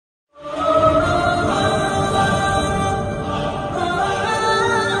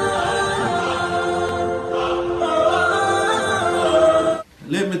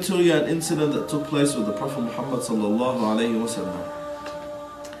you an incident that took place with the Prophet Muhammad sallallahu alayhi wa sallam.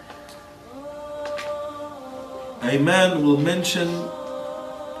 A man will mention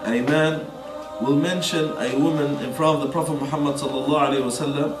a woman in front of the Prophet Muhammad sallallahu alayhi wa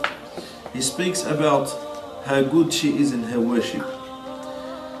sallam. He speaks about how good she is in her worship.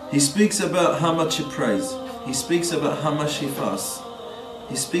 He speaks about how much she prays. He speaks about how much she fasts.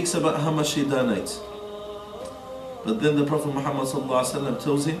 He speaks about how much she donates. But then the Prophet Muhammad ﷺ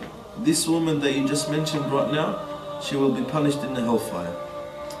tells him, this woman that you just mentioned right now, she will be punished in the hellfire.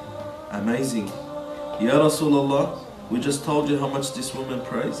 Amazing. Ya Rasulullah, we just told you how much this woman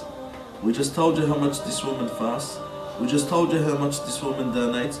prays. We just told you how much this woman fasts. We just told you how much this woman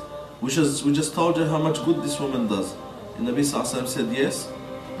donates. We just told you how much good this woman does. And Nabi ﷺ said, yes,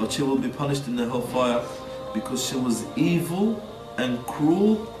 but she will be punished in the hellfire because she was evil and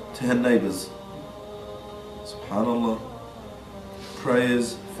cruel to her neighbors. SubhanAllah.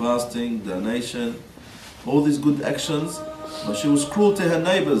 Prayers, fasting, donation, all these good actions, but she was cruel to her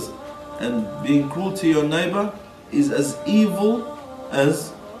neighbors. And being cruel to your neighbor is as evil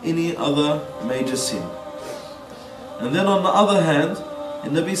as any other major sin. And then on the other hand,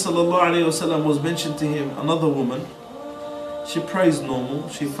 the Nabi sallallahu alayhi wa sallam was mentioned to him another woman. She prays normal,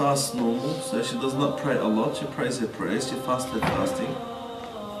 she fasts normal, so she does not pray a lot. She prays her prayers, she fasts her fasting.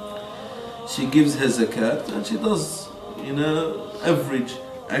 She gives her zakat, and she does, average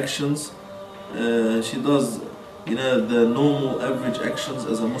actions. She does, the normal average actions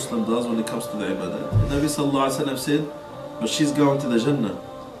as a Muslim does when it comes to the ibadah. The Nabi sallallahu alayhi wa sallam said, but she's going to the Jannah.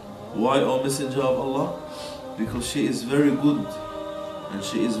 Why, O Messenger of Allah? Because she is very good and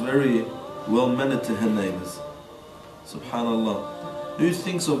she is very well mannered to her neighbors. Subhanallah. Who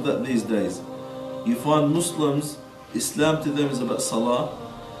thinks of that these days? You find Muslims, Islam to them is about salah,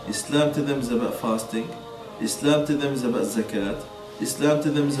 Islam to them is about fasting, Islam to them is about zakat, Islam to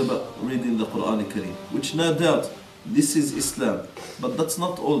them is about reading the Quran Kareem, which no doubt this is Islam, but that's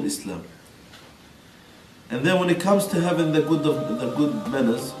not all Islam. And then when it comes to having the good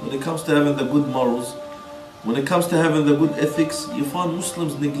manners, when it comes to having the good morals, when it comes to having the good ethics, you find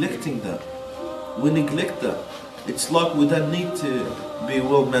Muslims neglecting that. We neglect that. It's like we don't need to be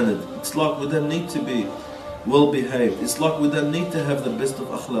well mannered. It's like we don't need to be well behaved. It's like we don't need to have the best of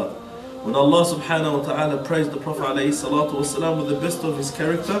akhlaq. When Allah subhanahu wa ta'ala praised the Prophet alayhi salatu wasalam with the best of his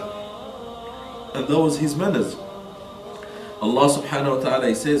character, and that was his manners. Allah subhanahu wa ta'ala,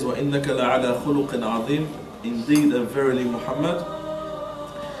 he says, وَإِنَّكَ لَعَلَى خُلُقٍ عَظِيمٍ. Indeed and verily Muhammad,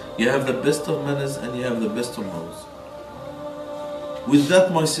 you have the best of manners and you have the best of morals. With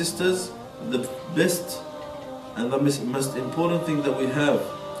that, my sisters, the best and the most important thing that we have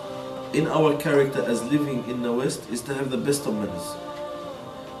in our character as living in the West is to have the best of manners.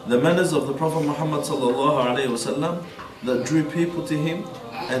 The manners of the Prophet Muhammad sallallahu alayhi wa sallam that drew people to him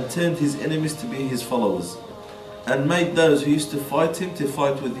and turned his enemies to be his followers, and made those who used to fight him to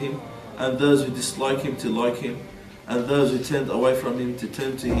fight with him, and those who dislike him to like him, and those who turned away from him to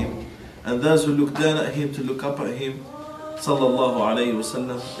turn to him, and those who looked down at him to look up at him, sallallahu alayhi wa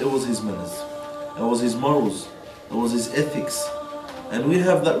sallam. It was his manners, it was his morals, it was his ethics. And we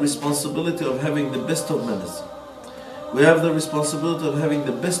have that responsibility of having the best of manners. We have the responsibility of having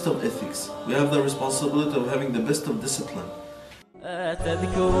the best of ethics. We have the responsibility of having the best of discipline.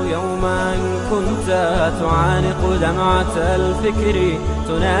 تذكر يوما كنت تعانق دمعة الفكر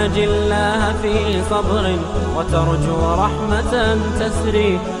تناجي الله في صبر وترجو رحمة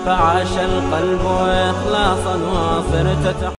تسري فعاش القلب إخلاصا وصرت